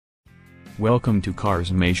Welcome to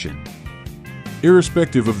CarsMation.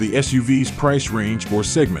 Irrespective of the SUV's price range or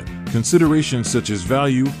segment, considerations such as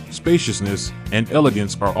value, spaciousness, and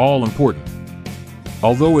elegance are all important.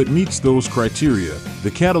 Although it meets those criteria, the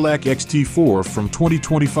Cadillac XT4 from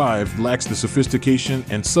 2025 lacks the sophistication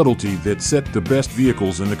and subtlety that set the best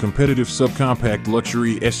vehicles in the competitive subcompact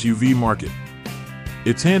luxury SUV market.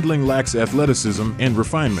 Its handling lacks athleticism and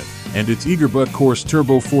refinement, and its eager but coarse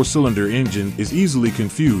turbo 4-cylinder engine is easily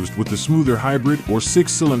confused with the smoother hybrid or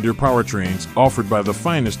 6-cylinder powertrains offered by the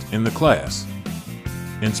finest in the class.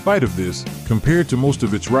 In spite of this, compared to most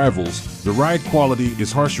of its rivals, the ride quality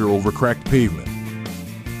is harsher over cracked pavement.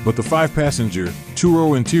 But the 5-passenger,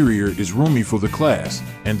 2-row interior is roomy for the class,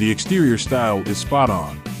 and the exterior style is spot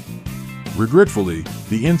on. Regretfully,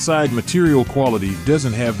 the inside material quality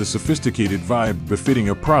doesn't have the sophisticated vibe befitting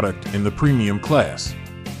a product in the premium class.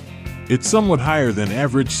 Its somewhat higher than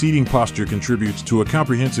average seating posture contributes to a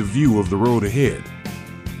comprehensive view of the road ahead.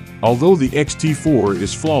 Although the XT4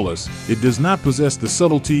 is flawless, it does not possess the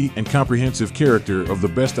subtlety and comprehensive character of the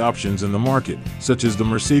best options in the market, such as the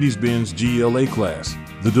Mercedes-Benz GLA-Class,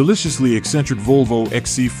 the deliciously eccentric Volvo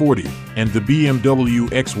XC40, and the BMW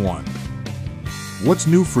X1. What's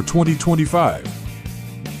new for 2025?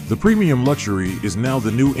 The premium luxury is now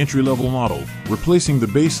the new entry-level model, replacing the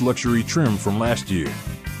base luxury trim from last year.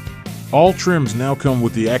 All trims now come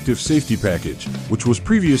with the active safety package, which was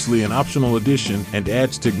previously an optional addition and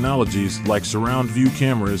adds technologies like surround view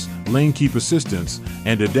cameras, lane keep assistance,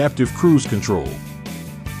 and adaptive cruise control.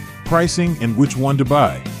 Pricing and which one to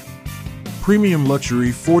buy. Premium luxury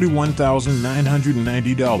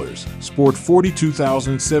 $41,990, Sport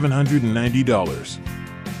 $42,790.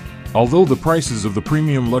 Although the prices of the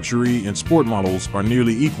premium luxury and sport models are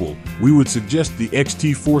nearly equal, we would suggest the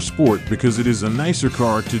XT4 Sport because it is a nicer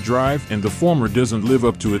car to drive and the former doesn't live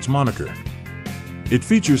up to its moniker. It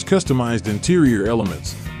features customized interior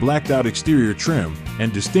elements, blacked-out exterior trim,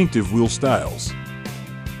 and distinctive wheel styles.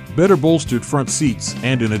 Better bolstered front seats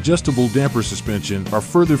and an adjustable damper suspension are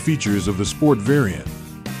further features of the Sport variant.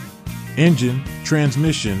 Engine,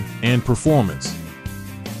 transmission, and performance.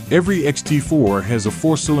 Every XT4 has a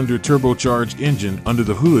 4-cylinder turbocharged engine under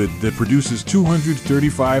the hood that produces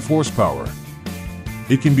 235 horsepower.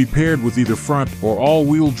 It can be paired with either front or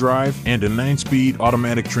all-wheel drive and a 9-speed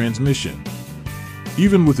automatic transmission.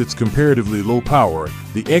 Even with its comparatively low power,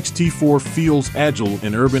 the XT4 feels agile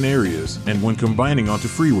in urban areas and when combining onto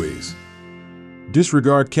freeways.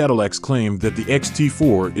 Disregard Cadillac's claim that the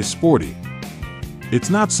XT4 is sporty. It's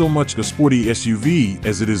not so much a sporty SUV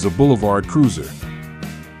as it is a boulevard cruiser.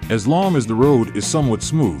 As long as the road is somewhat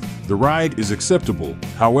smooth, the ride is acceptable.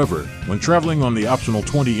 However, when traveling on the optional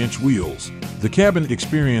 20-inch wheels, the cabin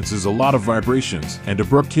experiences a lot of vibrations and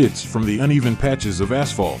abrupt hits from the uneven patches of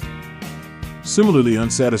asphalt. Similarly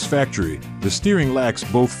unsatisfactory, the steering lacks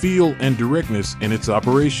both feel and directness in its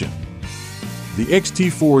operation. The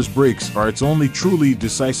XT4's brakes are its only truly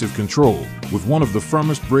decisive control, with one of the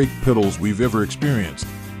firmest brake pedals we've ever experienced.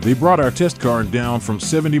 They brought our test car down from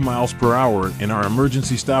 70 miles per hour in our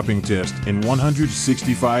emergency stopping test in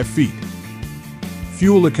 165 feet.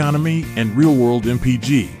 Fuel economy and real-world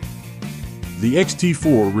MPG. The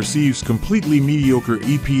XT4 receives completely mediocre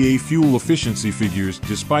EPA fuel efficiency figures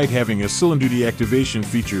despite having a cylinder deactivation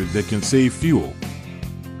feature that can save fuel.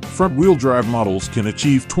 Front-wheel drive models can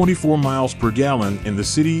achieve 24 miles per gallon in the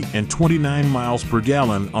city and 29 miles per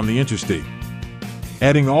gallon on the interstate.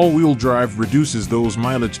 Adding all-wheel drive reduces those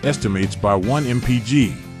mileage estimates by 1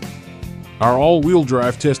 mpg. Our all-wheel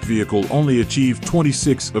drive test vehicle only achieved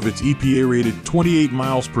 26 of its EPA-rated 28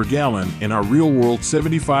 miles per gallon in our real-world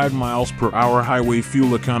 75 miles per hour highway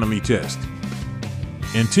fuel economy test.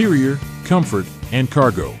 Interior, comfort, and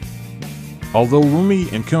cargo. Although roomy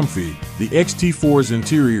and comfy, the XT4's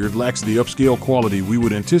interior lacks the upscale quality we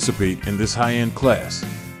would anticipate in this high-end class.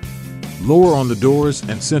 Lower on the doors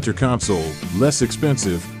and center console, less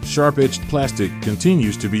expensive, sharp-edged plastic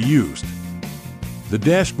continues to be used. The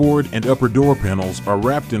dashboard and upper door panels are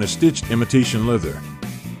wrapped in a stitched imitation leather.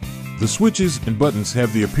 The switches and buttons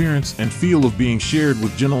have the appearance and feel of being shared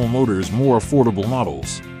with General Motors' more affordable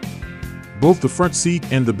models. Both the front seat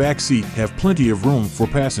and the back seat have plenty of room for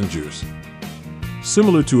passengers.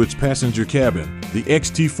 Similar to its passenger cabin, the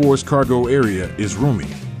XT4's cargo area is roomy.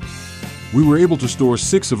 We were able to store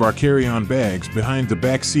 6 of our carry-on bags behind the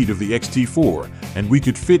back seat of the XT4, and we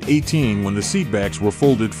could fit 18 when the seatbacks were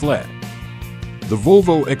folded flat. The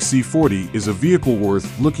Volvo XC40 is a vehicle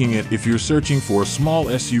worth looking at if you're searching for a small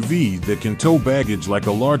SUV that can tow baggage like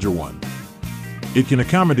a larger one. It can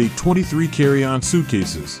accommodate 23 carry-on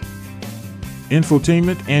suitcases.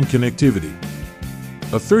 Infotainment and connectivity.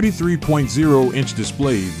 A 33.0-inch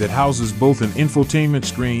display that houses both an infotainment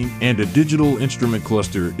screen and a digital instrument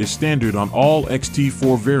cluster is standard on all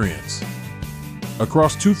XT4 variants.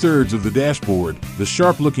 Across 2/3 of the dashboard, the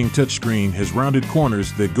sharp-looking touchscreen has rounded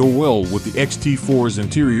corners that go well with the XT4's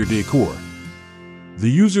interior decor.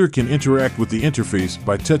 The user can interact with the interface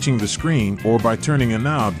by touching the screen or by turning a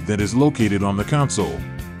knob that is located on the console.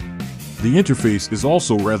 The interface is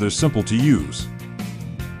also rather simple to use.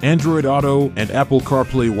 Android Auto and Apple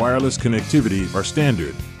CarPlay wireless connectivity are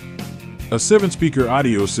standard. A 7-speaker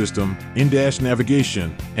audio system, in-dash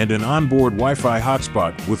navigation, and an onboard Wi-Fi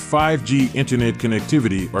hotspot with 5G internet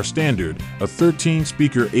connectivity are standard. A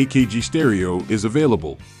 13-speaker AKG stereo is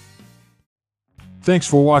available. Thanks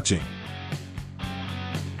for watching.